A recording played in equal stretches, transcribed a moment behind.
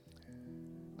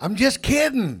I'm just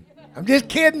kidding. I'm just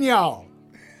kidding, y'all.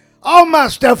 All my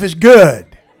stuff is good.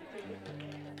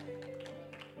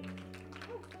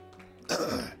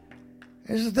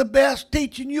 This is the best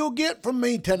teaching you'll get from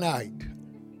me tonight.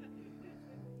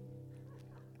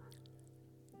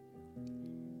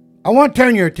 I want to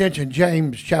turn your attention to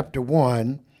James chapter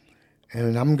 1,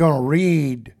 and I'm going to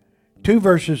read 2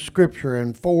 verses of scripture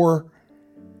in 4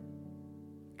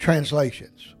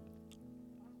 translations.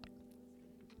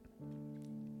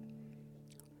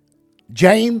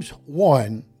 James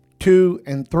 1, 2,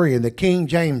 and 3 in the King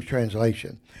James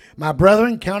translation. My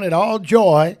brethren, count it all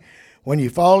joy when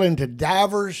you fall into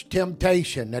divers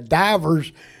temptation. Now,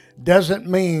 divers doesn't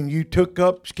mean you took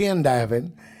up skin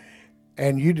diving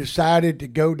and you decided to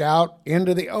go out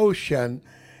into the ocean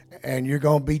and you're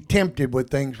going to be tempted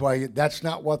with things. That's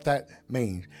not what that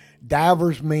means.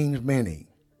 Divers means many.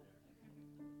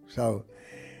 So,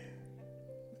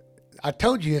 I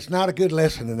told you it's not a good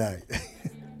lesson tonight.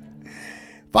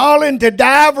 Fall into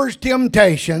divers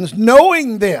temptations,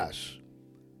 knowing this,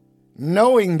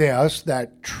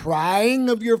 that trying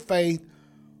of your faith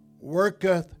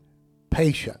worketh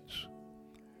patience.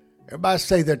 Everybody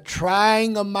say, the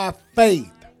trying of my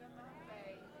faith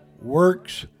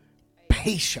works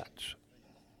patience.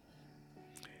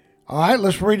 All right,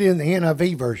 let's read it in the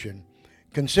NIV version.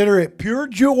 Consider it pure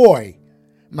joy,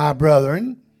 my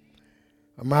brothers,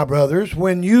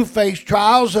 when you face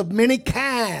trials of many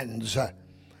kinds,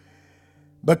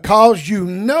 because you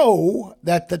know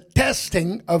that the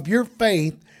testing of your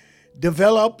faith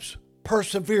develops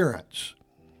perseverance.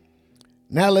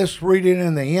 Now let's read it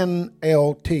in the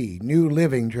NLT, New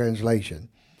Living Translation.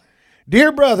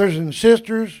 Dear brothers and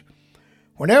sisters,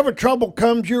 whenever trouble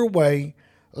comes your way,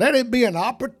 let it be an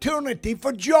opportunity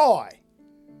for joy.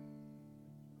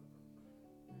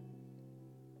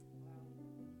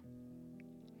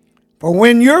 For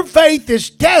when your faith is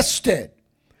tested,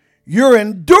 your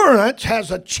endurance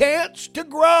has a chance to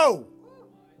grow.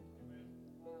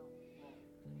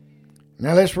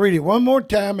 Now let's read it one more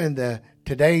time in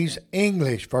today's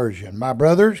English version. My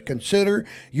brothers, consider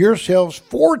yourselves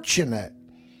fortunate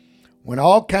when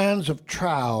all kinds of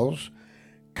trials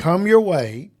come your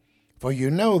way, for you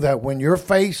know that when your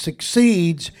faith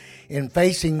succeeds in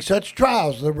facing such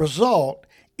trials, the result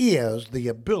is the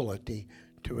ability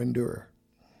to endure.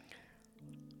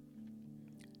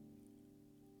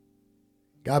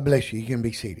 God bless you. You can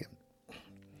be seated.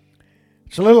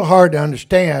 It's a little hard to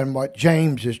understand what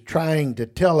James is trying to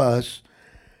tell us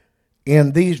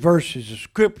in these verses of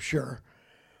Scripture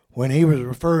when he was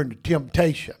referring to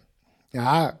temptation. Now,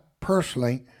 I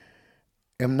personally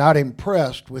am not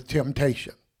impressed with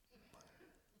temptation.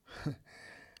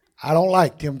 I don't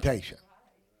like temptation.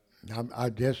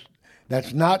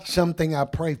 That's not something I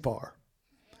pray for.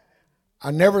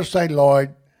 I never say,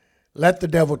 Lord, let the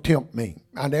devil tempt me.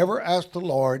 I never ask the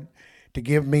Lord to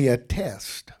give me a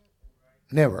test.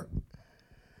 Never.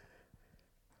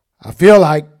 I feel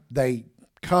like they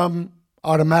come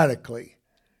automatically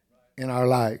in our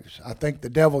lives. I think the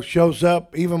devil shows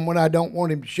up even when I don't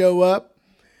want him to show up.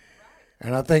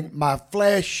 And I think my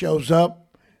flesh shows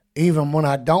up even when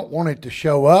I don't want it to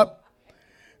show up.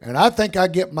 And I think I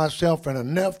get myself in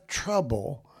enough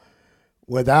trouble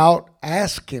without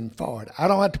asking for it. I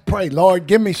don't have to pray, Lord,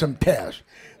 give me some tests.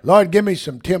 Lord, give me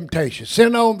some temptation.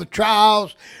 Send on the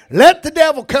trials. Let the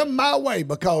devil come my way,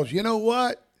 because you know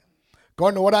what?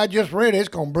 According to what I just read, it's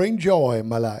going to bring joy in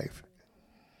my life.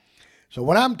 So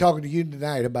what I'm talking to you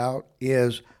tonight about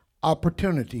is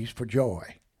opportunities for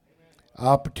joy.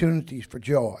 Opportunities for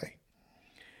joy.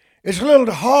 It's a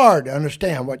little hard to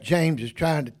understand what James is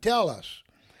trying to tell us,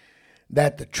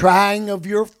 that the trying of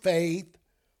your faith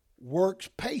works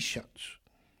patience.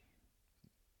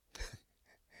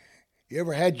 You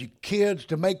ever had your kids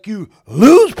to make you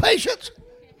lose patience?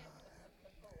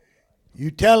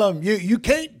 You tell them, you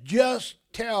can't just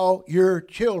tell your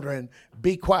children,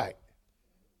 be quiet.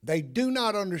 They do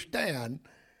not understand.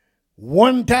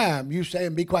 One time you say,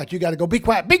 be quiet, you got to go, be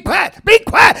quiet, be quiet, be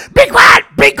quiet, be quiet,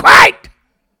 be quiet.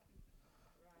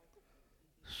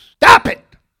 Stop it,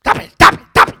 stop it, stop it,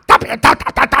 stop it, stop it, stop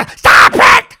it.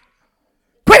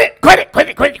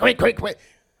 Quit.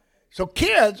 So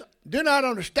kids do not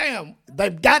understand.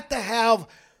 They've got to have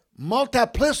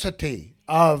multiplicity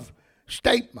of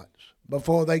statements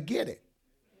before they get it.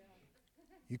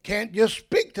 You can't just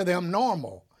speak to them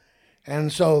normal.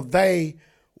 And so they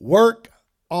work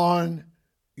on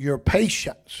your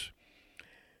patience.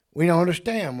 We don't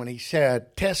understand when he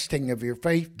said testing of your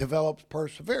faith develops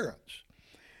perseverance.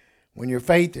 When your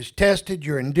faith is tested,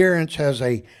 your endurance has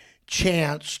a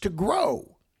chance to grow.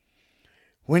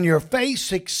 when your faith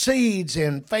succeeds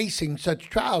in facing such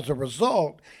trials, the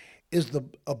result is the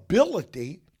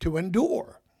ability to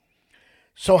endure.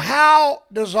 So how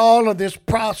does all of this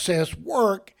process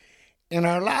work in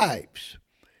our lives?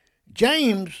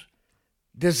 James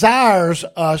desires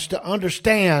us to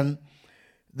understand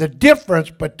the difference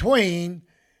between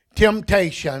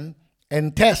temptation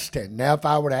and testing. Now, if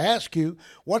I were to ask you,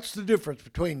 what's the difference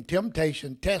between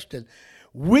temptation and testing,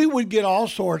 we would get all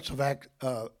sorts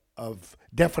of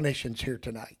definitions here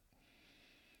tonight.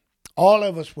 All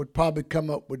of us would probably come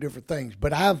up with different things,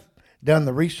 but I've done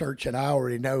the research and I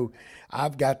already know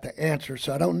I've got the answer,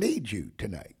 so I don't need you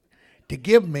tonight to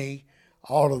give me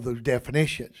all of those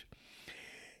definitions.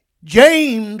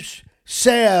 James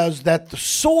says that the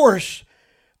source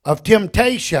of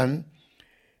temptation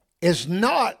is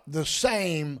not the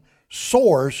same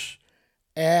source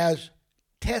as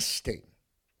testing.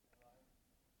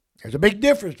 There's a big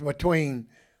difference between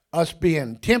us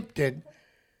being tempted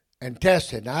and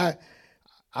tested. Now,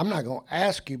 I'm not going to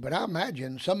ask you, but I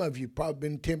imagine some of you probably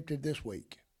been tempted this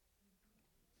week.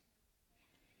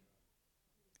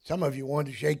 Some of you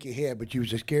wanted to shake your head, but you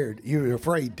was scared. You were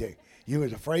afraid to. You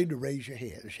was afraid to raise your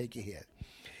head or shake your head.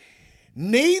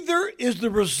 Neither is the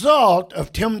result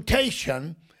of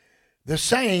temptation the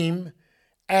same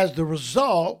as the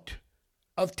result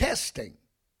of testing.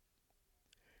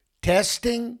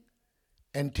 Testing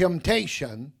and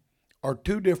temptation are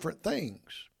two different things.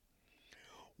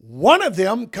 One of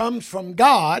them comes from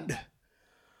God,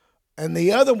 and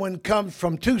the other one comes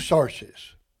from two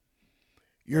sources: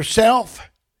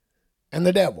 yourself and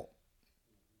the devil.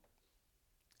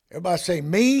 Everybody say,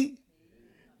 me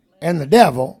and the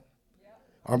devil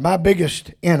are my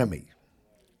biggest enemy.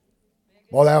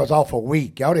 Well, that was awful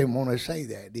weak. Y'all didn't want to say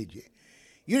that, did you?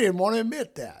 You didn't want to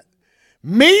admit that.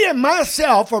 Me and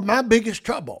myself are my biggest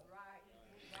trouble.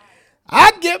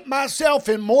 I get myself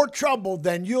in more trouble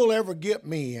than you'll ever get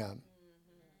me in.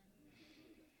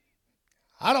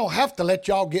 I don't have to let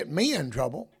y'all get me in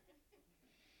trouble.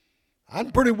 I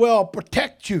can pretty well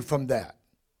protect you from that.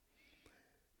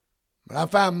 But I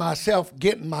find myself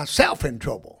getting myself in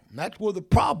trouble. And that's where the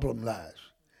problem lies.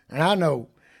 And I know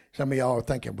some of y'all are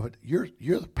thinking, but you're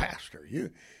the pastor.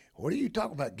 What are you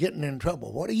talking about getting in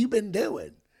trouble? What have you been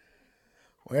doing?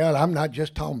 Well, I'm not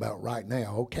just talking about right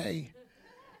now, okay?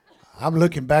 I'm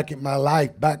looking back at my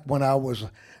life back when I was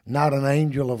not an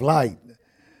angel of light.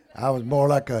 I was more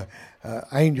like an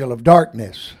angel of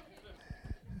darkness.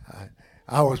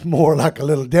 I was more like a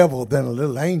little devil than a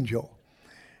little angel.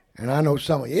 And I know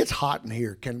it's hot in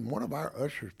here. Can one of our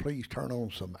ushers please turn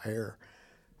on some air?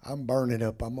 I'm burning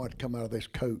up. I'm going to come out of this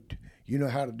coat. You know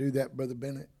how to do that, Brother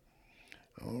Bennett?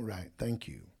 All right, thank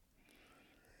you.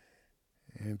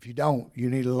 And if you don't, you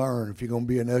need to learn. If you're going to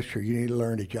be an usher, you need to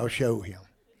learn it. Y'all show him.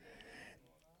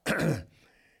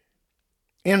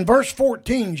 In verse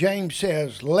 14, James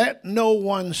says, let no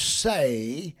one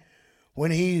say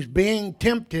when he's being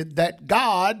tempted that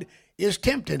God is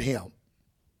tempting him.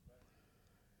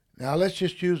 Now, let's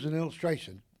just use an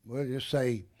illustration. We'll just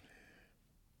say,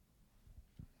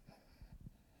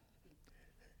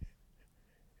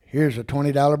 here's a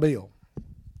 $20 bill.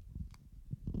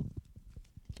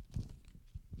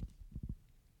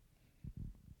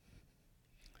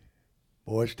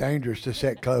 Boy, it's dangerous to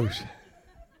sit close.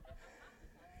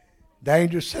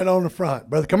 Dangerous, sit on the front.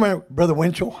 Brother, come here, Brother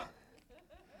Winchell.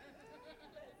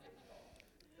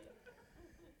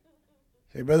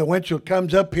 See, Brother Winchell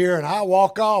comes up here and I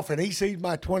walk off and he sees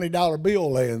my $20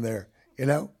 bill laying there, you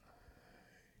know.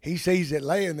 He sees it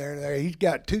laying there. He's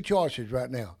got two choices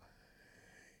right now.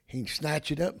 He can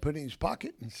snatch it up and put it in his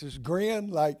pocket and just grin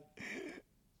like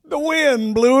the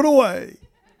wind blew it away.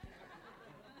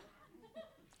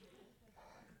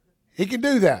 He could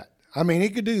do that. I mean, he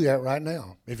could do that right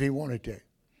now if he wanted to.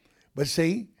 But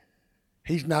see,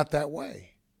 he's not that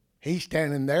way. He's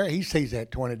standing there. He sees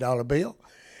that $20 bill.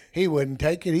 He wouldn't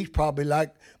take it. He's probably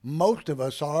like most of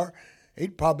us are.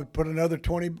 He'd probably put another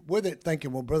 20 with it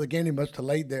thinking, well, Brother Gandy must have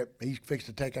laid that. He's fixed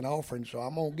to take an offering, so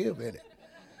I'm going to give it.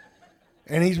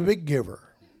 And he's a big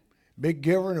giver. Big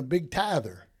giver and a big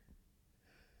tither.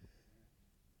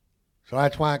 So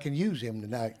that's why I can use him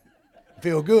tonight.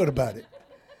 Feel good about it.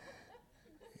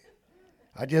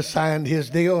 I just signed his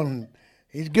deal, and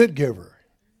he's a good giver.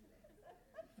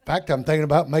 In fact, I'm thinking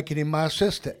about making him my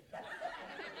assistant.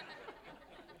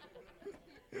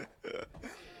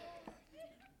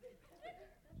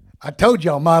 I told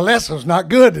y'all my lesson's not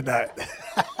good tonight.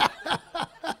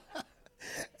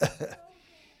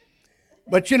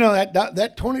 But you know,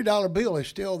 that $20 bill is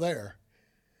still there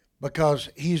because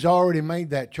he's already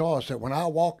made that choice. That when I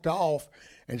walked off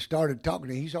and started talking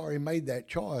to him, he's already made that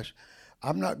choice.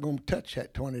 I'm not going to touch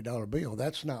that $20 bill.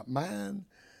 That's not mine.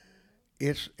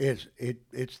 It's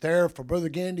there for Brother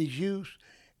Gandy's use,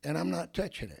 and I'm not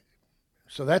touching it.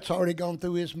 So that's already gone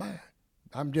through his mind.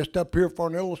 I'm just up here for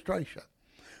an illustration.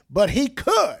 But he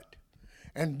could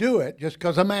and do it just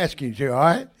because I'm asking you, all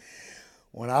right?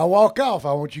 When I walk off,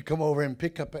 I want you to come over and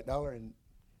pick up that dollar and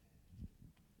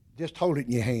just hold it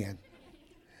in your hand.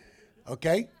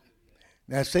 Okay?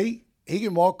 Now, see, he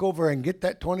can walk over and get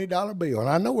that $20 bill. And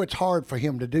I know it's hard for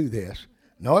him to do this.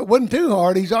 No, it wasn't too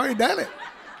hard. He's already done it.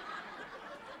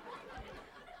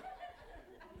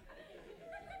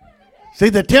 See,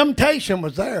 the temptation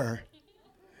was there.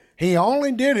 He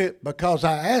only did it because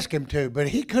I asked him to, but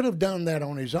he could have done that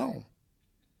on his own.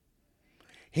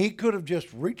 He could have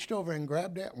just reached over and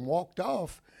grabbed that and walked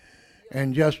off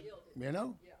and just,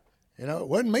 it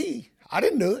wasn't me. I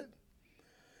didn't do it.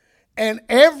 And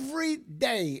every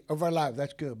day of our life,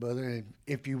 that's good, brother. And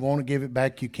if you want to give it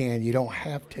back, you can. You don't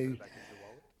have to.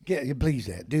 Please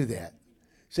do that.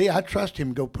 See, I trust him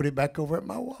to go put it back over at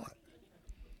my wallet.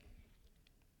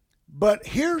 But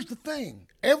here's the thing.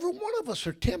 Every one of us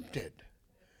are tempted.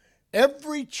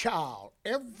 Every child,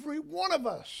 every one of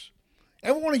us,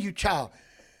 every one of you child,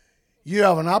 you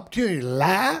have an opportunity to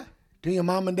lie to your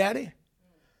mom and daddy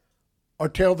or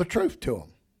tell the truth to them.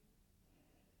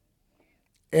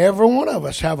 Every one of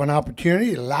us have an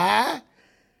opportunity to lie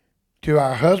to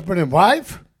our husband and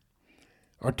wife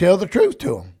or tell the truth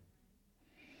to them.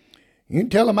 You can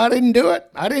tell them I didn't do it.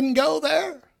 I didn't go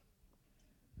there.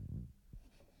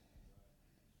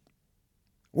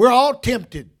 We're all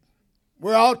tempted.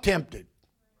 We're all tempted.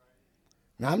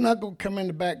 Now, I'm not going to come in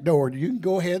the back door. You can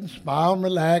go ahead and smile and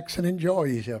relax and enjoy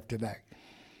yourself today.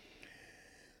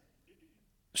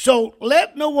 So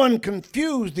let no one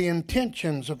confuse the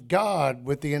intentions of God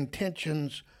with the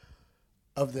intentions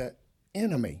of the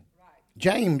enemy.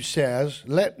 James says,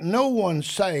 let no one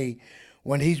say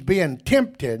when he's being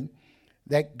tempted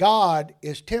that God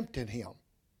is tempting him.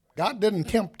 God doesn't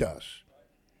tempt us.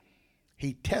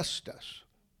 He tests us.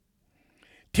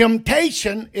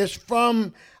 Temptation is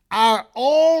from our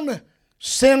own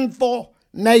sinful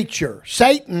nature.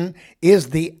 Satan is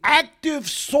the active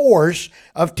source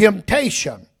of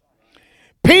temptation.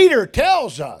 Peter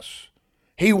tells us,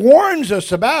 he warns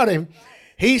us about him.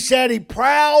 He said he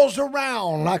prowls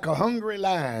around like a hungry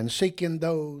lion seeking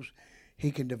those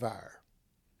he can devour.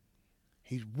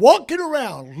 He's walking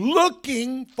around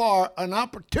looking for an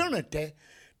opportunity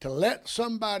to let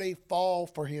somebody fall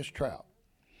for his trap.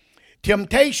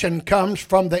 Temptation comes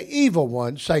from the evil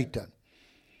one, Satan.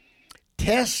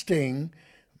 Testing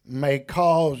may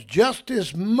cause just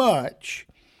as much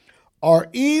or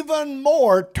even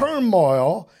more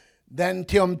turmoil than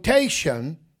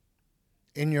temptation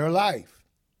in your life.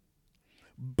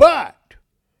 But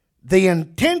the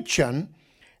intention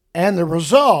and the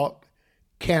result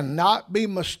cannot be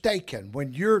mistaken.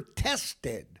 When you're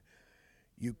tested,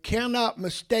 you cannot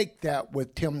mistake that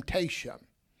with temptation.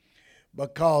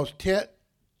 Because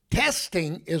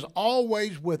testing is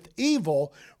always with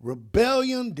evil,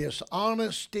 rebellion,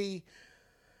 dishonesty,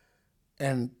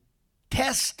 and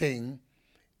testing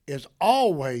is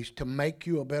always to make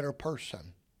you a better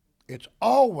person. It's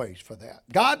always for that.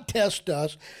 God tests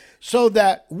us so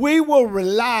that we will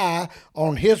rely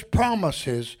on His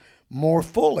promises more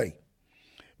fully.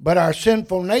 But our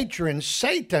sinful nature and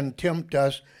Satan tempt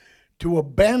us to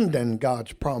abandon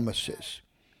God's promises.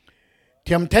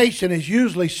 Temptation is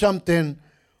usually something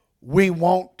we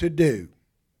want to do.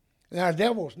 Now, the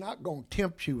devil's not going to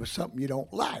tempt you with something you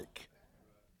don't like.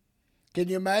 Can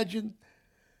you imagine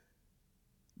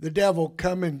the devil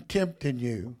coming tempting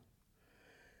you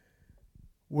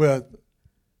with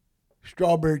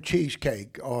strawberry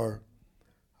cheesecake or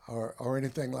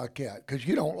anything like that? Because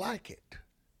you don't like it.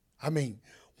 I mean,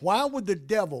 why would the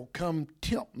devil come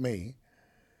tempt me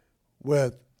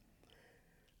with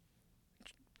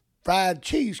fried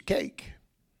cheesecake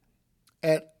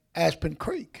at Aspen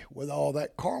Creek with all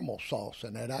that caramel sauce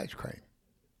and that ice cream?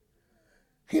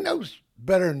 He knows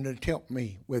better than to tempt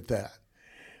me with that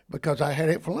because I had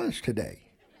it for lunch today.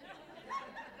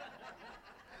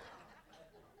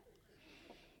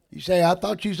 You say, I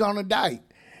thought you was on a diet.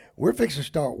 We're fixing to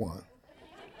start one.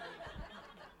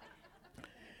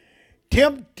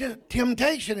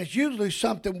 Temptation is usually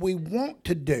something we want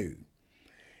to do.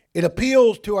 It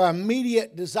appeals to our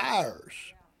immediate desires.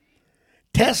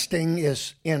 Testing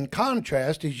is, in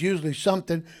contrast, is usually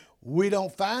something we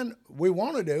don't find we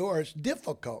want to do or it's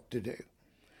difficult to do.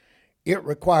 It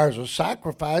requires a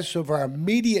sacrifice of our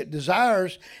immediate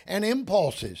desires and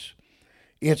impulses.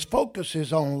 Its focus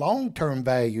is on long-term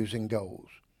values and goals.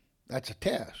 That's a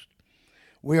test.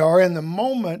 We are in the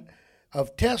moment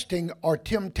of testing or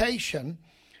temptation,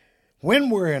 when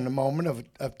we're in a moment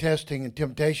of testing and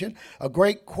temptation, a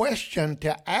great question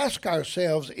to ask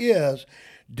ourselves is,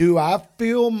 do I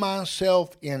feel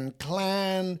myself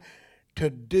inclined to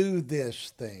do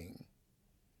this thing?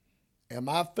 Am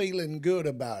I feeling good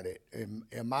about it?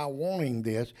 Am I wanting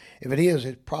this? If it is,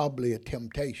 it's probably a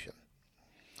temptation.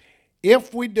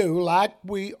 If we do, like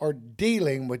we are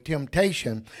dealing with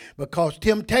temptation, because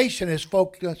temptation is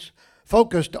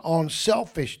focused on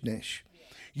selfishness,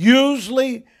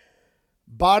 usually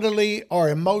bodily or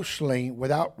emotionally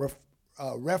without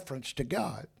reference to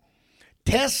God.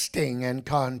 Testing, in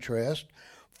contrast,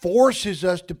 forces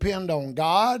us to depend on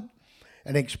God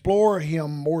and explore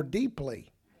Him more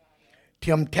deeply.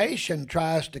 Temptation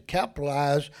tries to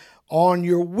capitalize on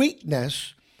your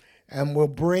weakness and will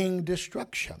bring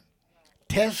destruction.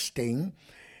 Testing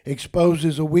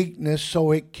exposes a weakness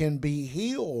so it can be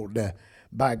healed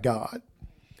by God.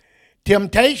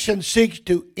 Temptation seeks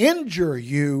to injure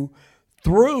you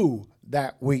through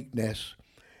that weakness,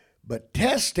 but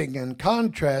testing, in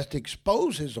contrast,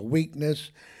 exposes a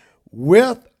weakness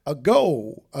with a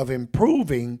goal of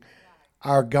improving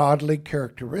our godly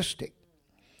characteristic.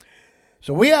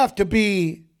 So we have to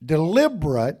be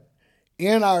deliberate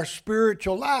in our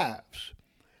spiritual lives.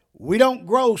 We don't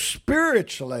grow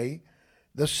spiritually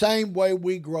the same way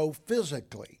we grow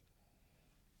physically.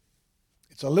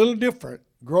 It's a little different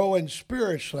growing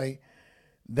spiritually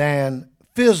than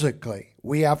physically.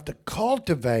 We have to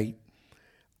cultivate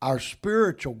our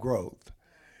spiritual growth.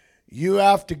 You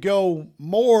have to go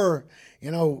more,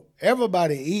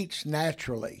 everybody eats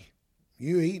naturally.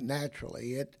 You eat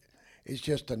naturally. It's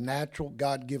just a natural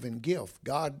God-given gift.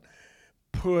 God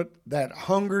put that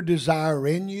hunger desire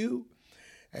in you,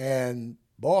 and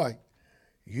boy,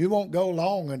 you won't go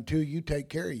long until you take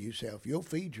care of yourself. You'll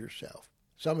feed yourself.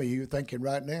 Some of you are thinking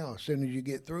right now, as soon as you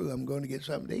get through, I'm going to get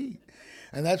something to eat.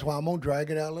 And that's why I'm going to drag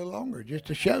it out a little longer, just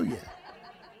to show you.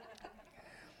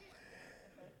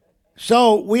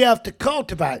 So we have to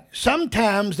cultivate.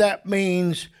 Sometimes that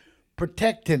means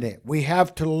protecting it. We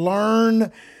have to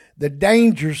learn the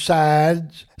danger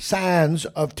signs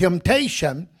of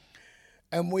temptation,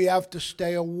 and we have to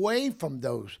stay away from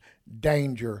those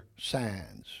danger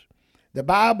signs. The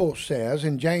Bible says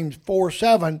in James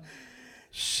 4:7,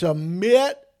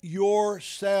 submit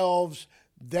yourselves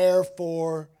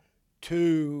therefore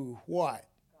to what?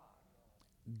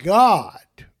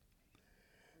 God.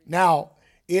 Now,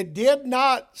 it did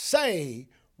not say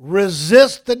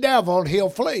resist the devil and he'll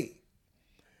flee.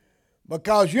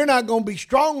 Because you're not going to be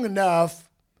strong enough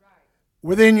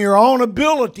within your own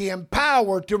ability and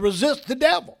power to resist the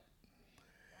devil.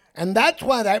 And that's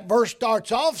why that verse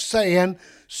starts off saying,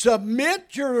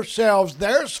 submit yourselves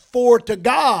therefore to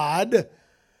God.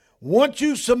 Once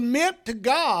you submit to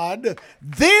God,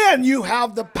 then you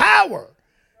have the power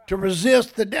to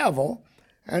resist the devil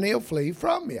and he'll flee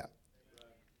from you.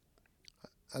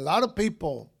 A lot of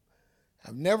people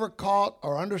have never caught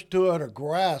or understood or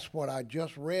grasped what I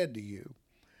just read to you.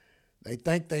 They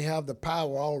think they have the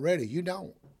power already. You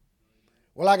don't.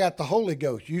 Well, I got the Holy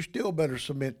Ghost. You still better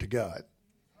submit to God.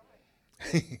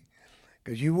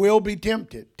 Because you will be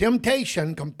tempted.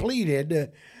 Temptation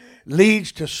completed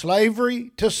leads to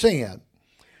slavery to sin,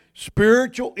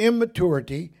 spiritual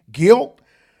immaturity, guilt,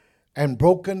 and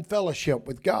broken fellowship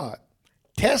with God.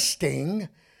 Testing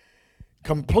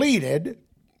completed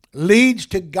leads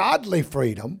to godly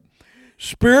freedom,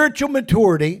 spiritual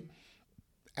maturity,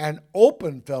 and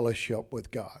open fellowship with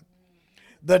God.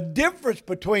 The difference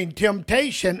between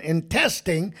temptation and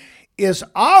testing is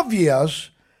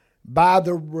obvious by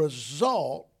the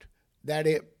result that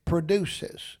it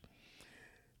produces.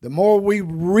 The more we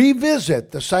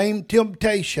revisit the same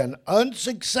temptation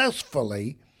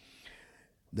unsuccessfully,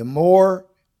 the more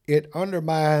it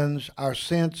undermines our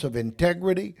sense of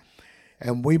integrity,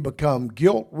 and we become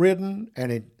guilt-ridden,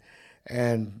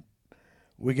 and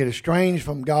we get estranged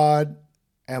from God,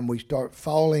 and we start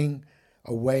falling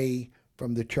away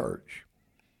from the church.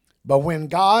 But when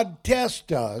God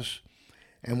tests us,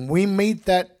 and we meet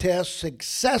that test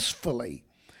successfully,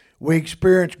 we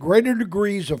experience greater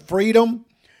degrees of freedom,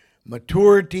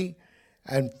 maturity,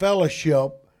 and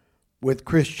fellowship with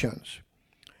Christians.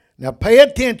 Now pay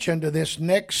attention to this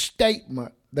next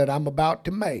statement that I'm about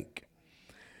to make.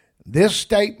 This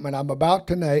statement I'm about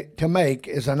to make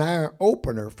is an eye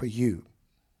opener for you.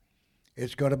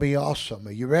 It's going to be awesome.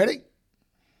 Are you ready?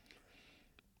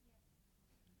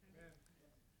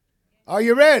 Are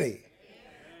you ready?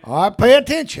 All right, pay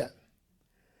attention.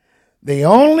 The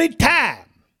only time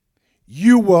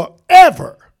you will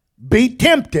ever be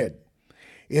tempted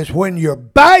is when you're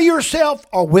by yourself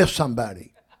or with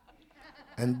somebody.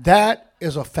 And that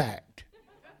is a fact.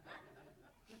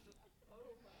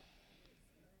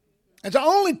 It's the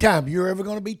only time you're ever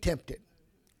going to be tempted.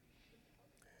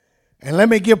 And let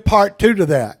me give part 2 to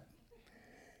that.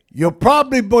 You'll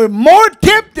probably be more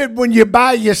tempted when you're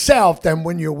by yourself than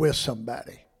when you're with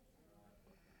somebody.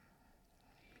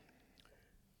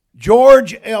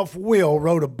 George F. Will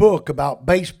wrote a book about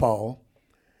baseball.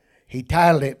 He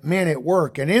titled it Men at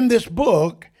Work. And in this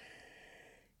book,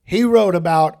 he wrote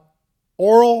about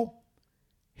Orel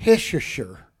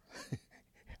Hershiser.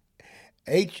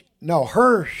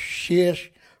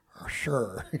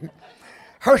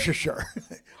 Hershiser.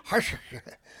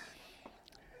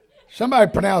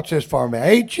 Somebody pronounce this for me.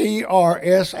 Hershiser.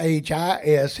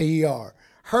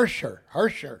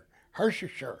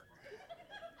 Hershiser.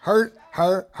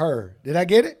 Her. Did I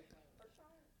get it?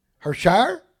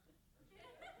 Hershire?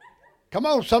 Come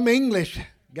on, some English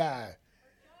guy.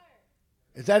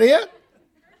 Is that it?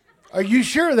 Are you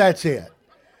sure that's it?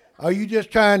 Are you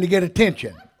just trying to get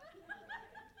attention?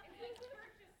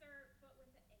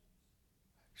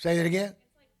 Say it again.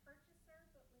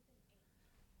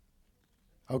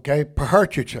 Okay,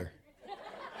 purchaser.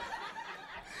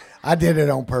 I did it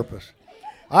on purpose.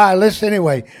 All right, listen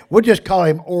anyway. We'll just call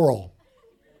him Orel.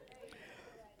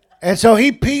 And so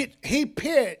he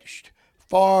pitched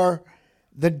for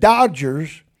the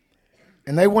Dodgers,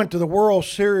 and they went to the World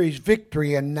Series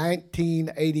victory in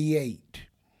 1988.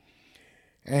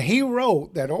 And he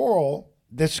wrote that Orel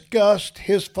discussed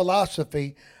his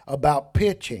philosophy about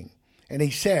pitching. And he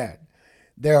said,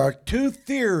 there are 2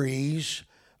 theories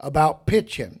about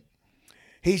pitching.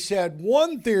 He said,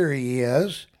 one theory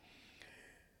is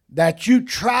that you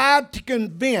try to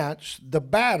convince the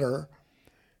batter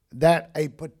that a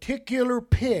particular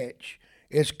pitch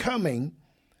is coming,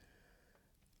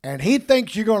 and he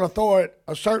thinks you're going to throw it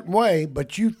a certain way,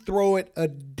 but you throw it a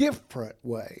different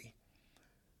way,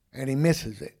 and he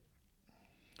misses it.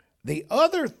 The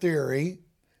other theory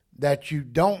that you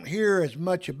don't hear as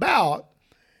much about,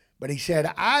 but he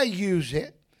said I use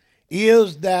it,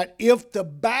 is that if the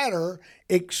batter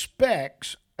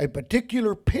expects a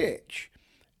particular pitch,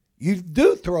 you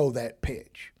do throw that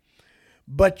pitch,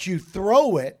 but you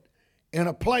throw it in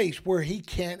a place where he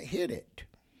can't hit it.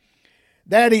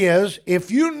 That is, if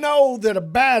you know that a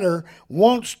batter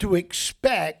wants to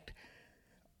expect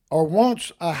or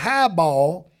wants a high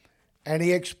ball and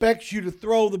he expects you to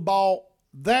throw the ball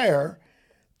there,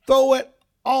 throw it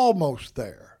almost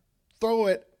there. Throw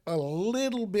it a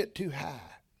little bit too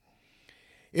high.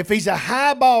 If he's a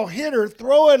high ball hitter,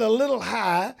 throw it a little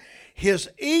high. His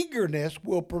eagerness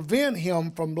will prevent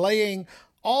him from laying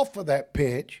off of that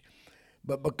pitch,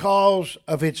 but because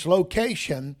of its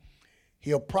location,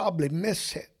 he'll probably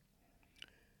miss it.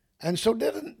 And so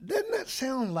doesn't that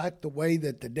sound like the way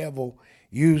that the devil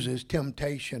uses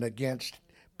temptation against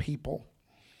people?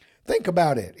 Think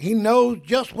about it. He knows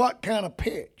just what kind of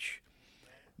pitch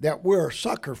that we're a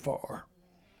sucker for,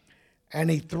 and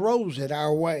he throws it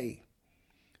our way.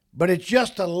 But it's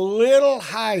just a little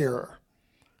higher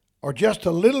or just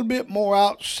a little bit more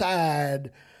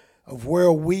outside of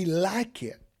where we like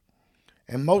it.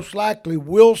 And most likely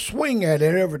we'll swing at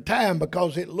it every time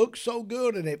because it looks so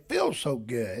good and it feels so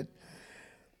good.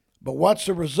 But what's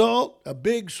the result? A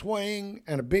big swing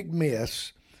and a big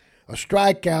miss. A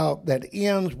strikeout that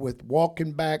ends with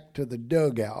walking back to the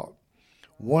dugout,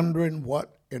 wondering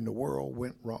what in the world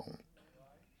went wrong.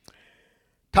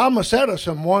 Thomas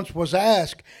Edison once was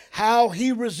asked how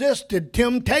he resisted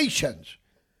temptations.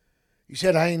 He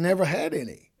said, I ain't never had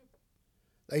any.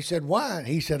 They said, why?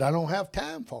 He said, I don't have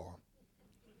time for them.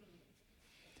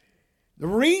 The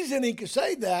reason he could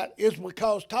say that is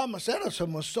because Thomas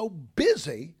Edison was so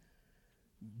busy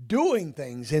doing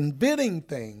things, inventing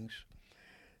things,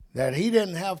 that he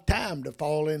didn't have time to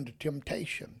fall into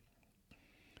temptation.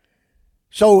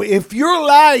 So if your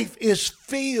life is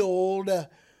filled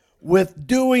with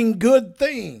doing good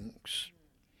things,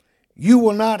 you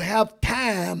will not have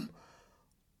time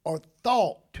or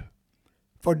thought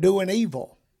for doing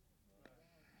evil.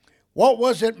 What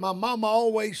was it my mama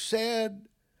always said?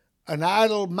 An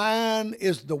idle mind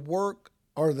is the work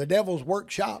or the devil's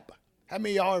workshop. How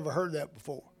many of y'all ever heard that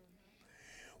before?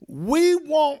 We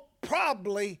won't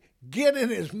probably get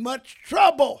in as much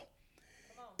trouble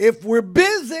if we're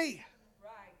busy.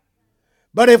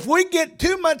 But if we get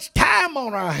too much time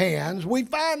on our hands, we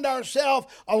find ourselves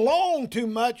alone too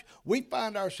much, we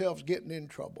find ourselves getting in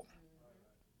trouble.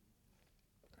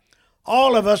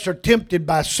 All of us are tempted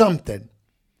by something.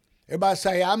 Everybody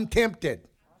say, I'm tempted.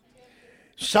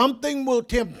 Something will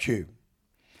tempt you.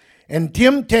 And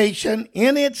temptation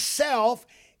in itself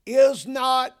is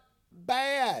not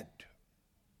bad.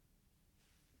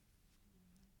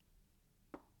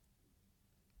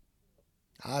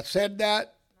 I said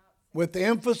that with the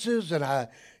emphasis, and I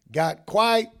got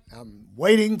quiet. I'm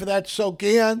waiting for that to soak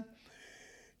in.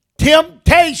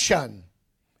 Temptation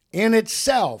in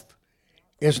itself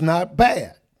is not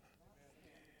bad.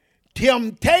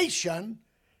 Temptation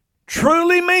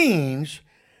truly means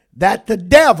that the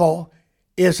devil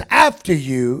is after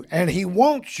you and he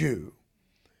wants you.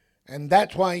 And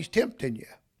that's why he's tempting you.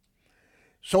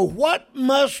 So what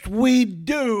must we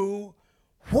do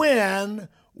when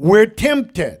we're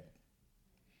tempted?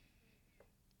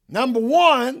 Number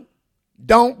one,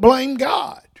 don't blame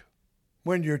God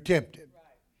when you're tempted.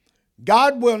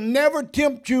 God will never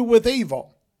tempt you with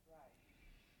evil.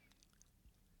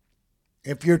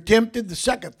 If you're tempted, the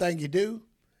second thing you do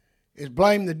is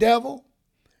blame the devil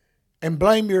and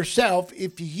blame yourself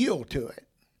if you yield to it.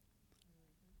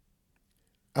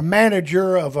 A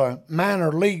manager of a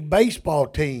minor league baseball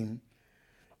team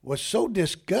was so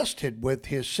disgusted with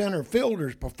his center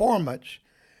fielder's performance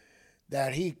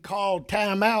that he called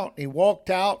timeout. He walked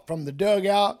out from the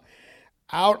dugout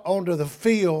out onto the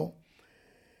field,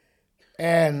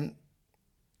 and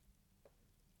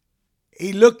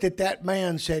he looked at that man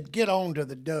and said, "Get on to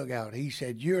the dugout." He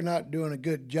said, "You're not doing a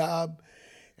good job."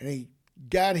 And he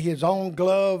got his own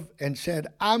glove and said,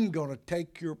 "I'm going to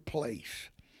take your place."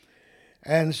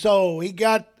 And so he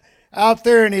got out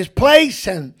there in his place,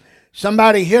 and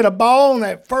somebody hit a ball, and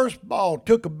that first ball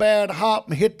took a bad hop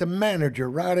and hit the manager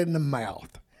right in the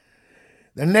mouth.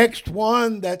 The next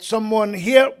one that someone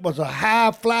hit was a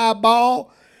high fly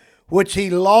ball, which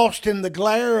he lost in the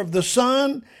glare of the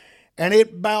sun, and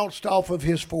it bounced off of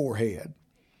his forehead.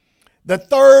 The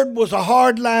third was a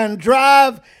hard line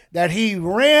drive that he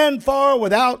ran for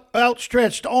without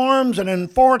outstretched arms, and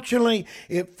unfortunately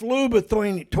it flew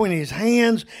between his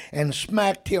hands and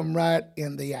smacked him right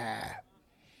in the eye.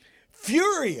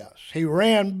 Furious, he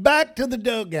ran back to the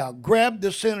dugout, grabbed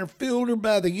the center fielder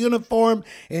by the uniform,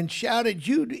 and shouted,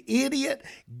 "You idiot,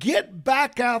 get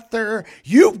back out there.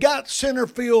 You've got center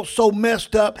field so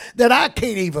messed up that I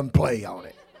can't even play on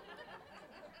it."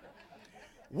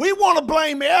 We want to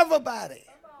blame everybody.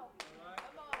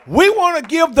 We want to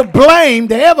give the blame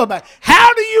to everybody.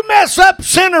 How do you mess up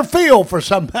center field for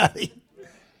somebody?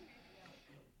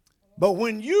 But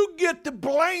when you get to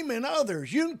blaming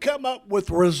others, you can come up with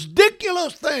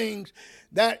ridiculous things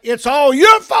that it's all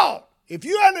your fault. If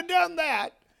you hadn't done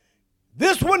that,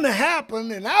 this wouldn't have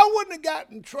happened and I wouldn't have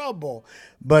gotten in trouble.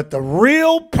 But the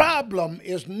real problem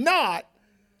is not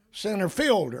center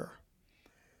fielder.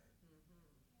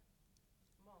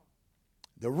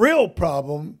 The real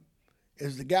problem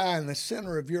is the guy in the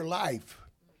center of your life,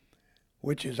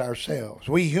 which is ourselves.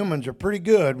 We humans are pretty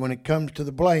good when it comes to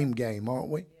the blame game, aren't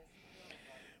we?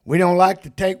 We don't like to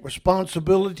take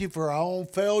responsibility for our own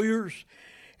failures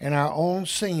and our own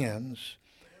sins.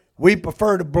 We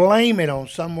prefer to blame it on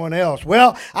someone else.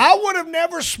 Well, I would have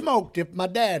never smoked if my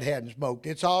dad hadn't smoked.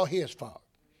 It's all his fault.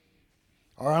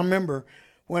 Or I remember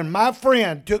when my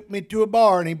friend took me to a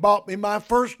bar and he bought me my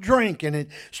first drink, and it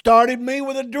started me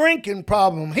with a drinking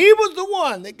problem. He was the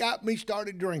one that got me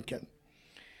started drinking.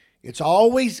 It's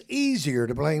always easier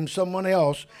to blame someone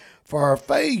else for our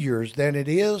failures than it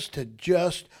is to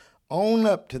just own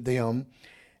up to them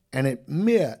and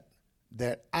admit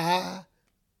that I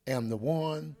am the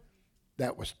one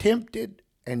that was tempted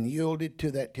and yielded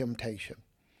to that temptation.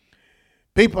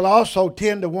 People also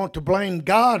tend to want to blame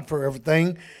God for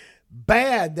everything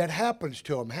bad that happens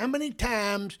to them. How many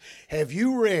times have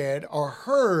you read or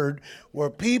heard where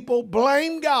people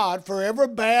blame God for every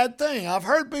bad thing? I've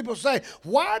heard people say,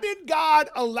 "Why did God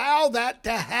allow that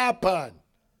to happen?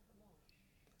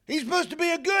 He's supposed to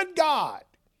be a good God.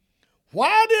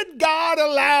 Why did God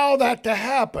allow that to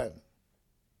happen?"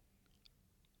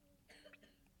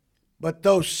 But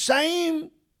those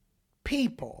same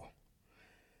people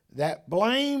that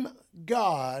blame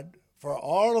God for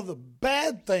all of the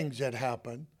bad things that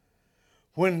happen,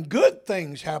 when good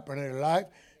things happen in their life,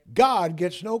 God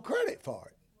gets no credit for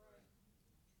it.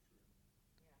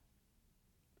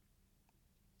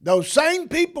 Those same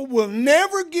people will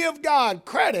never give God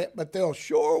credit, but they'll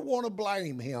sure want to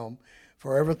blame him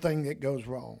for everything that goes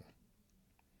wrong.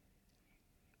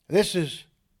 This is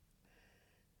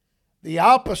the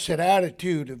opposite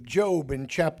attitude of Job in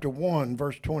chapter 1,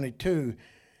 verse 22.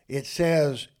 It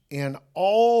says, "In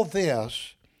all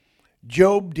this,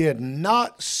 Job did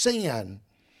not sin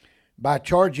by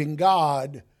charging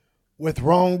God with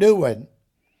wrongdoing."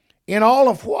 In all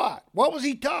of what? What was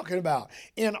he talking about?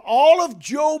 In all of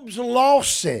Job's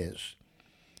losses,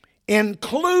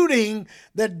 including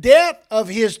the death of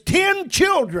his 10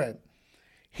 children,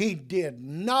 he did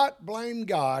not blame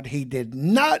God. He did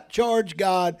not charge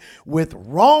God with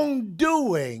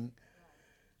wrongdoing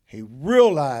he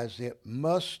realized it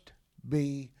must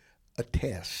be a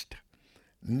test,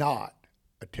 not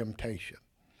a temptation.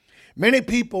 Many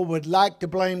people would like to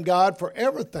blame God for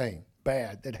everything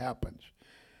bad that happens,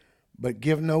 but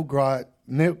give God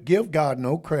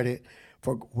no credit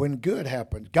for when good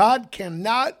happens. God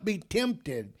cannot be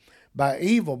tempted by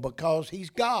evil because he's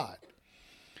God.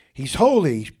 He's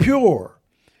holy, he's pure,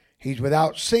 he's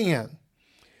without sin.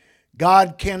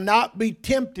 God cannot be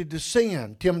tempted to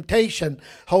sin. Temptation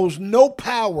holds no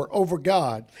power over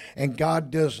God, and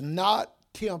God does not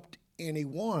tempt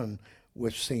anyone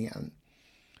with sin.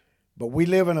 But we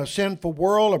live in a sinful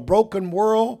world, a broken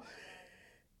world,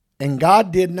 and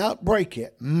God did not break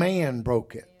it. Man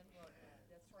broke it.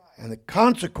 And the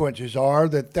consequences are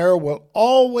that there will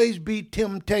always be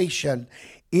temptation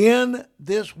in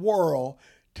this world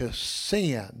to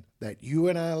sin that you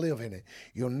and I live in it.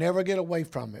 You'll never get away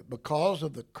from it because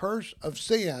of the curse of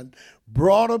sin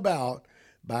brought about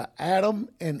by Adam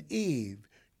and Eve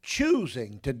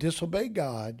choosing to disobey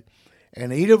God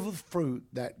and eat of the fruit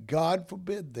that God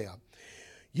forbid them.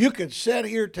 You could sit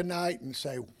here tonight and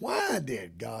say, why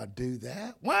did God do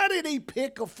that? Why did he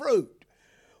pick a fruit?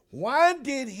 Why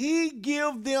did he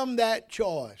give them that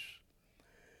choice?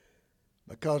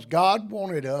 Because God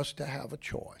wanted us to have a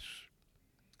choice.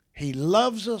 He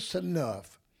loves us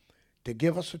enough to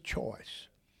give us a choice.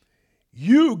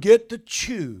 You get to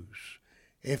choose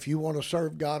if you want to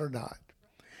serve God or not.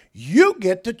 You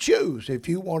get to choose if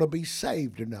you want to be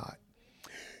saved or not.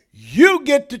 You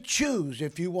get to choose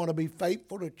if you want to be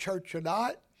faithful to church or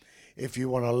not, if you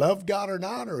want to love God or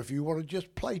not, or if you want to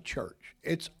just play church.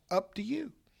 It's up to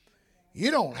you. You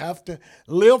don't have to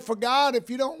live for God if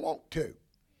you don't want to.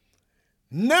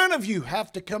 None of you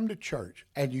have to come to church,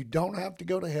 and you don't have to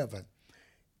go to heaven.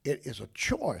 It is a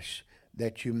choice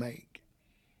that you make.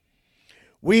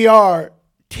 We are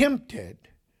tempted,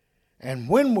 and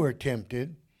when we're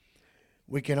tempted,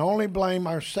 we can only blame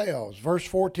ourselves. Verse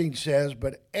 14 says,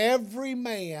 but every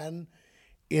man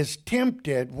is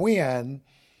tempted when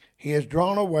he is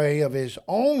drawn away of his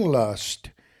own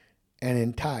lust and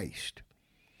enticed.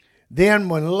 Then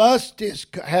when lust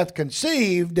hath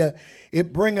conceived,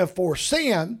 it bringeth forth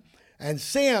sin, and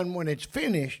sin, when it's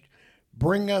finished,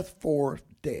 bringeth forth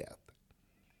death.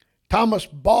 Thomas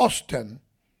Boston,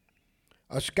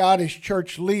 a Scottish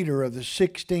church leader of the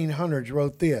 1600s,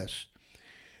 wrote this: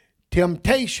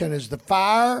 temptation is the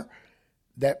fire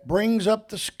that brings up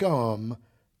the scum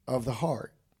of the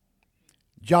heart.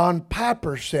 John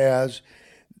Piper says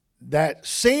that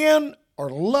sin or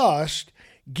lust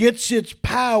gets its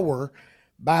power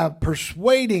by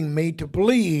persuading me to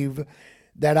believe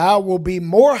that I will be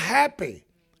more happy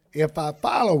if I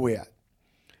follow it.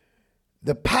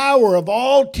 The power of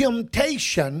all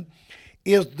temptation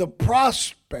is the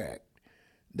prospect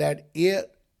that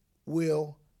it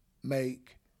will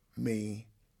make me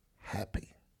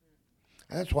happy.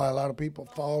 That's why a lot of people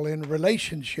fall in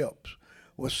relationships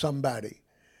with somebody,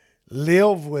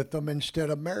 live with them instead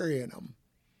of marrying them,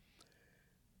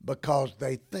 because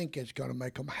they think it's going to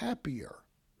make them happier.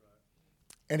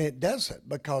 And it doesn't,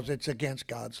 because it's against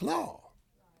God's law.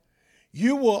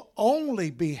 You will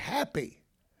only be happy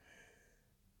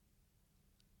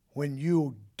when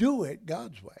you do it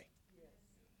God's way.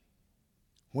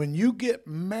 When you get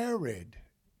married,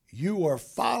 you are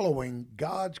following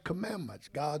God's commandments,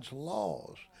 God's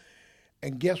laws.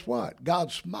 And guess what?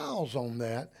 God smiles on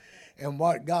that. And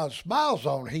what God smiles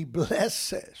on, he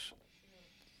blesses.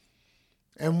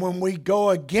 And when we go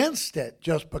against it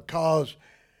just because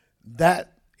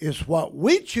that is what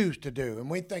we choose to do and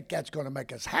we think that's going to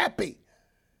make us happy,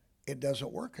 it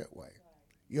doesn't work that way.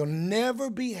 You'll never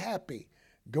be happy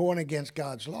going against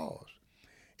God's laws.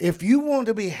 If you want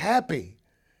to be happy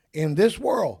in this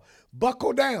world,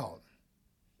 buckle down,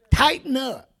 tighten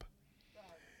up,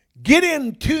 get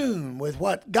in tune with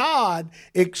what God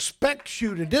expects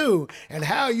you to do and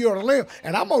how you're to live.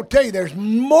 And I'm going to tell you, there's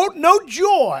no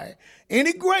joy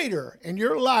any greater in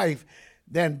your life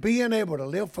than being able to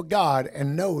live for God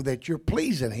and know that you're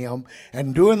pleasing him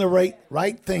and doing the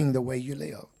right thing the way you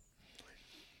live.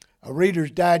 A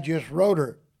Reader's Digest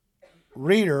reader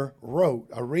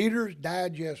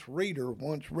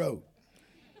once wrote,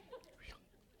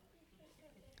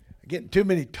 getting too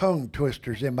many tongue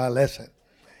twisters in my lesson.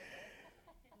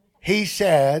 He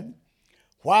said,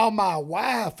 while my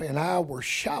wife and I were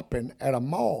shopping at a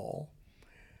mall,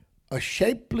 a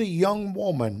shapely young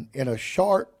woman in a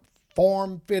short,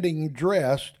 form-fitting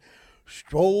dress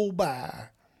strolled by.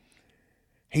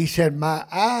 He said, my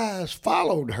eyes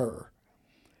followed her,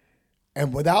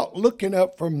 and without looking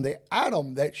up from the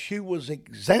item that she was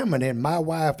examining, my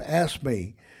wife asked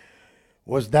me,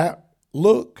 was that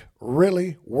look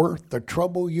really worth the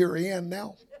trouble you're in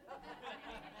now?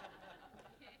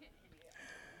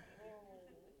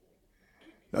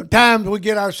 Sometimes we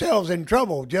get ourselves in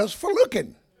trouble just for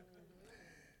looking.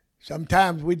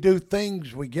 Sometimes we do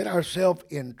things, we get ourselves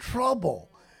in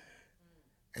trouble.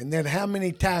 And then how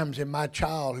many times in my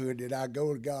childhood did I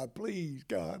go to God, please,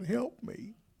 God, help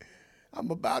me. I'm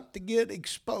about to get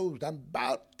exposed. I'm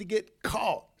about to get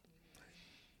caught.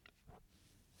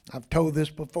 I've told this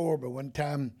before, but one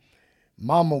time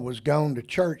Mama was gone to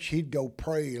church. She'd go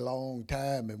pray a long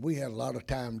time, and we had a lot of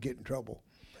time getting in trouble.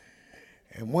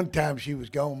 And one time she was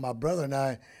gone, my brother and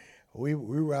I, we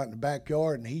were out in the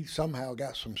backyard, and he somehow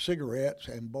got some cigarettes,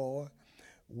 and boy,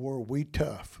 were we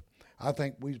tough. I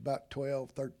think we was about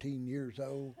 12, 13 years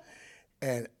old.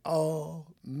 And, oh,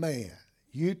 man,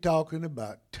 you talking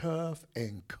about tough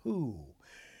and cool.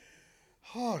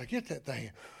 Oh, to get that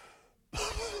thing.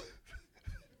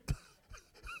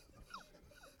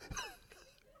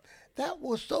 That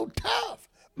was so tough.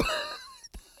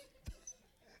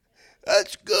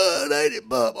 That's good, ain't it,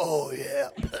 bub? Oh, yeah.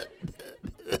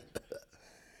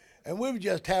 And we were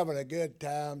just having a good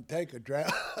time, take a drink.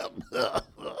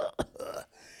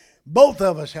 Both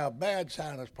of us have bad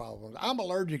sinus problems. I'm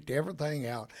allergic to everything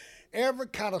out. Every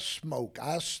kind of smoke.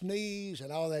 I sneeze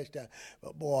and all that stuff.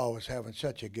 But boy, I was having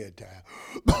such a good time.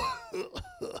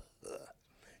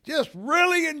 Just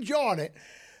really enjoying it.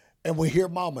 And we hear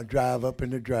Mama drive up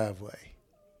in the driveway.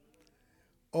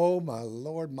 Oh, my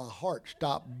Lord, my heart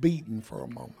stopped beating for a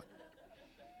moment.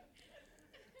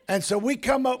 And so we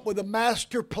come up with a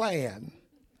master plan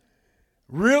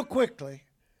real quickly.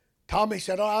 Tommy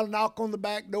said, oh, I'll knock on the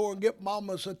back door and get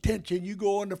Mama's attention. You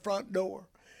go in the front door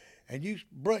and you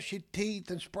brush your teeth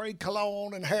and spray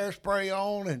cologne and hairspray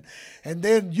on. And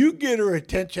then you get her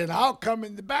attention. I'll come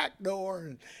in the back door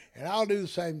and I'll do the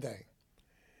same thing.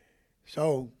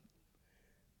 So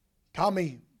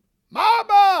Tommy,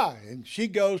 Mama! And she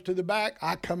goes to the back.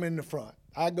 I come in the front.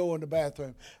 I go in the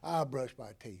bathroom. I brush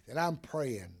my teeth. And I'm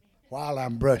praying while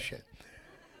I'm brushing.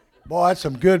 Boy, that's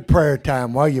some good prayer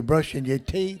time while you're brushing your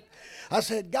teeth. I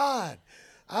said, God,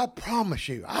 I promise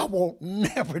you, I won't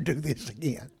never do this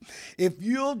again. If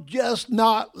you'll just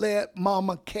not let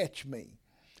Mama catch me.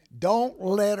 Don't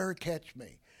let her catch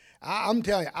me. I'm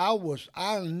telling you,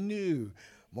 I knew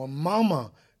when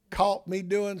Mama caught me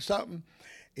doing something,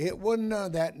 it wasn't none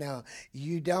of that. Now,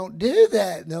 you don't do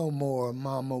that no more.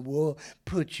 Mama will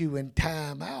put you in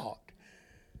time out.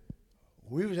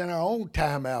 We was in our own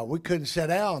time out. We couldn't sit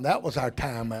down. That was our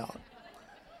time out.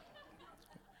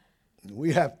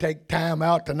 We have to take time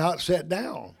out to not sit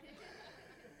down.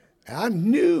 I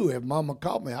knew if Mama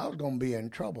caught me, I was going to be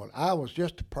in trouble. I was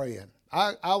just praying.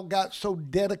 I got so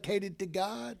dedicated to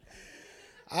God.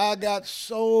 I got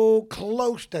so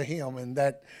close to him in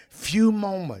that few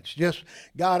moments. Just,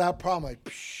 God, I promise,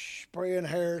 spraying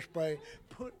hairspray,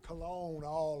 put cologne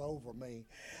all over me.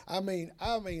 I mean,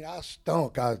 I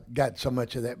stunk. I got so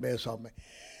much of that mess on me.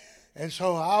 And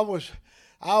so I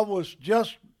was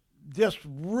just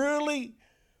really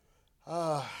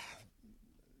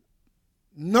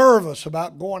nervous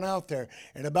about going out there.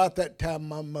 And about that time,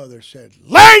 my mother said,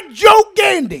 Lane Joe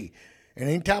Gandy. And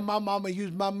anytime my mama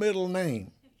used my middle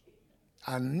name,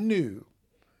 I knew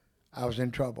I was in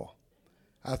trouble.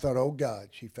 I thought, oh, God,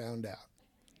 she found out.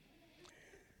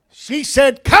 She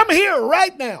said, come here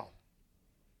right now.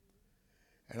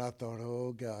 And I thought,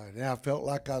 oh, God. And I felt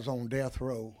like I was on death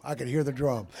row. I could hear the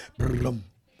drum. Brlum,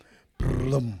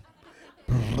 brlum,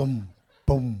 brlum,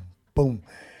 boom, boom.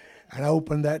 And I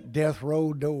opened that death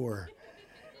row door.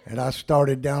 And I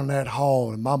started down that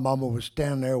hall. And my mama was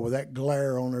standing there with that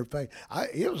glare on her face.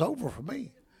 It was over for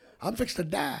me. I'm fixed to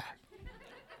die.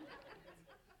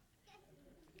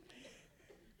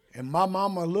 And my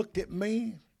mama looked at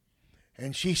me,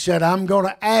 and she said, I'm going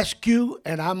to ask you,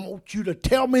 and I want you to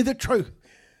tell me the truth.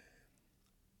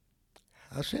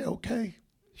 I said, okay.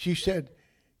 She said,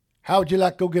 how would you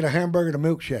like to go get a hamburger and a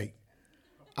milkshake?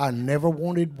 I never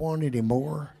wanted one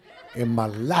anymore in my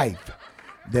life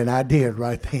than I did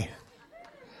right then.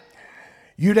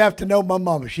 You'd have to know my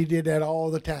mama. She did that all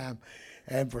the time.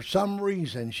 And for some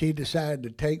reason, she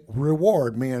decided to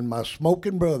reward me and my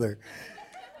smoking brother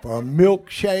for a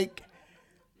milkshake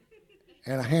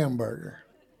and a hamburger.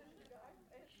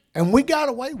 And we got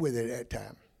away with it at that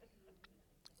time.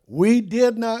 We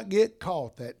did not get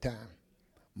caught that time.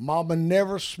 Mama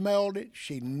never smelled it.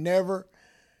 She never.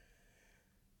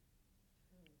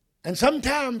 And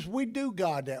sometimes we do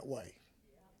God that way.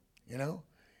 You know,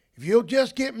 if you'll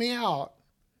just get me out.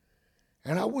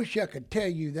 And I wish I could tell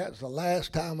you that's the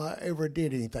last time I ever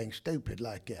did anything stupid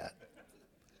like that.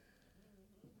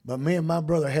 But me and my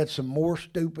brother had some more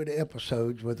stupid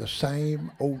episodes with the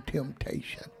same old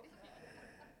temptation.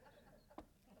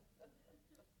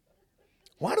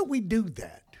 Why do we do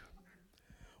that?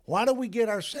 Why do we get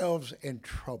ourselves in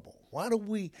trouble? Why do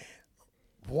we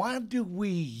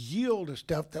yield to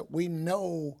stuff that we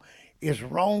know is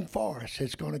wrong for us?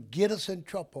 It's going to get us in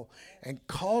trouble and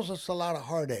cause us a lot of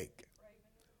heartache.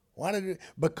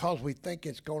 Because we think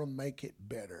it's going to make it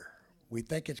better. We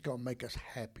think it's going to make us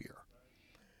happier.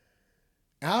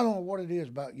 I don't know what it is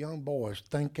about young boys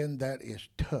thinking that is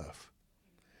tough.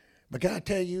 But can I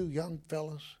tell you, young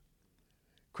fellas,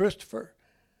 Christopher,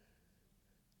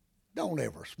 don't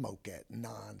ever smoke that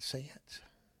nonsense.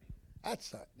 That's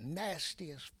the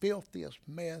nastiest, filthiest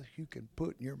mess you can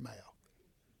put in your mouth.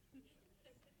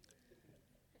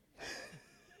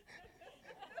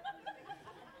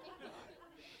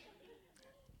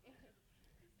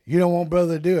 You don't want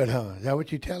brother to do it, huh? Is that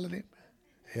what you're telling him?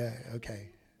 Yeah, okay.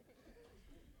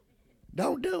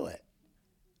 Don't do it.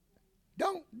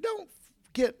 Don't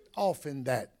get off in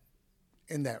that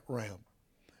realm.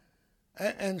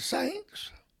 And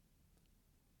saints,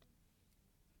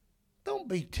 don't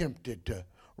be tempted to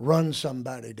run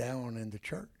somebody down in the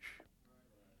church.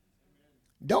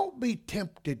 Don't be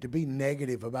tempted to be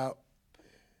negative about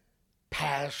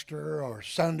pastor or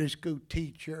Sunday school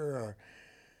teacher or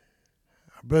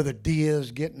Brother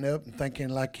Diaz getting up and thinking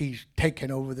like he's taking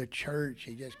over the church.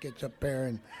 He just gets up there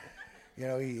and, you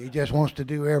know, he just wants to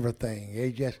do everything.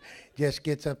 He just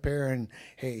gets up there and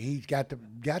he's got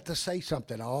to say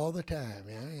something all the time.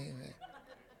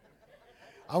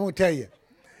 I'm going to tell you,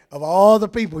 of all the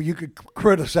people you could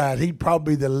criticize, he'd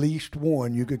probably be the least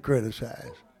one you could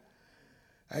criticize.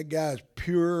 That guy's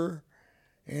pure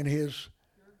in his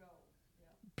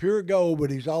pure gold, but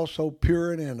he's also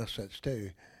pure in innocence too.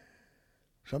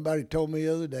 Somebody told me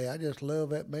the other day, I just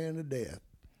love that man to death.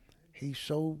 He's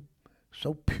so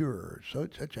pure,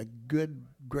 such a good,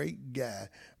 great guy.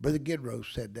 Brother Gidrow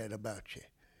said that about you.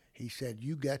 He said,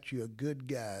 you got you a good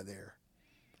guy there.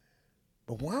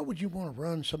 But why would you want to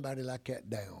run somebody like that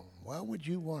down? Why would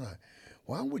you want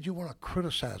to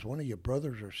criticize one of your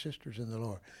brothers or sisters in the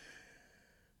Lord?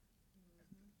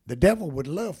 The devil would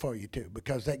love for you to,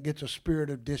 because that gets a spirit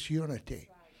of disunity.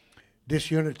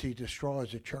 Disunity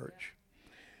destroys the church.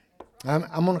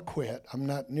 I'm going to quit. I'm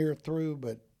not near through,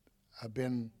 but I've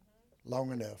been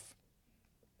long enough.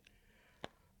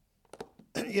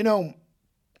 You know,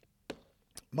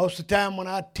 most of the time when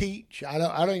I teach, I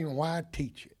don't even know why I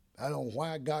teach it. I don't know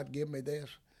why God gave me this.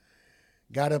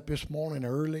 Got up this morning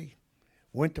early,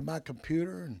 went to my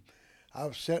computer, and I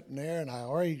was sitting there, and I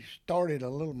already started a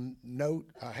little note.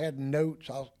 I had notes.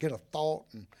 I'll get a thought,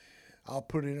 and I'll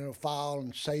put it in a file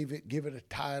and save it, give it a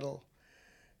title.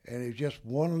 And it's just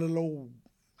one little old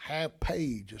half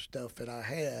page of stuff that I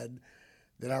had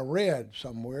that I read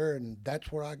somewhere, and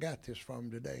that's where I got this from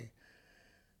today.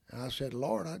 And I said,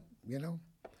 Lord,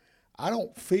 I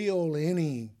don't feel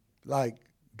any, like,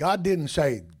 God didn't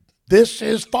say, this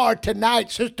is for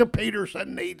tonight, Sister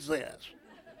Peterson needs this.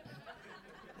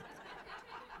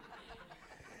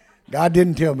 God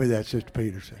didn't tell me that, Sister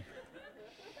Peterson.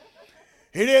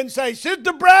 He didn't say,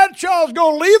 Sister Bradshaw's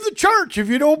going to leave the church if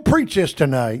you don't preach this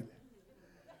tonight.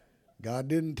 God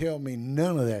didn't tell me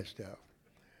none of that stuff.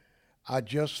 I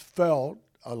just felt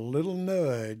a little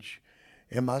nudge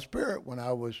in my spirit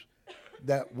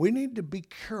that we need to be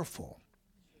careful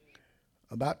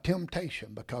about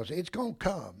temptation, because it's going to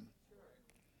come.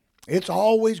 It's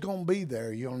always going to be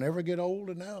there. You'll never get old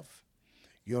enough.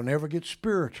 You'll never get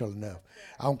spiritual enough.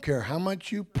 I don't care how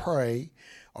much you pray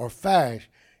or fast,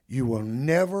 you will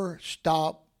never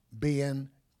stop being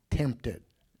tempted.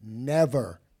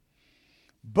 Never.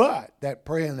 But that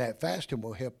praying, that fasting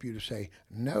will help you to say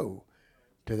no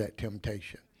to that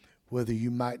temptation, whether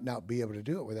you might not be able to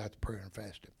do it without the prayer and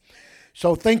fasting.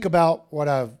 So think about what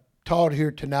I've taught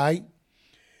here tonight,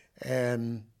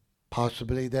 and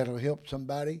possibly that'll help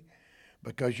somebody,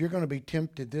 because you're going to be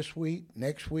tempted this week,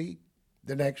 next week,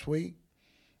 the next week,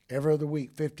 every other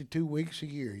week, 52 weeks a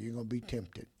year, you're going to be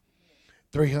tempted.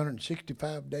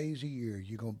 365 days a year,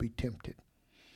 you're going to be tempted.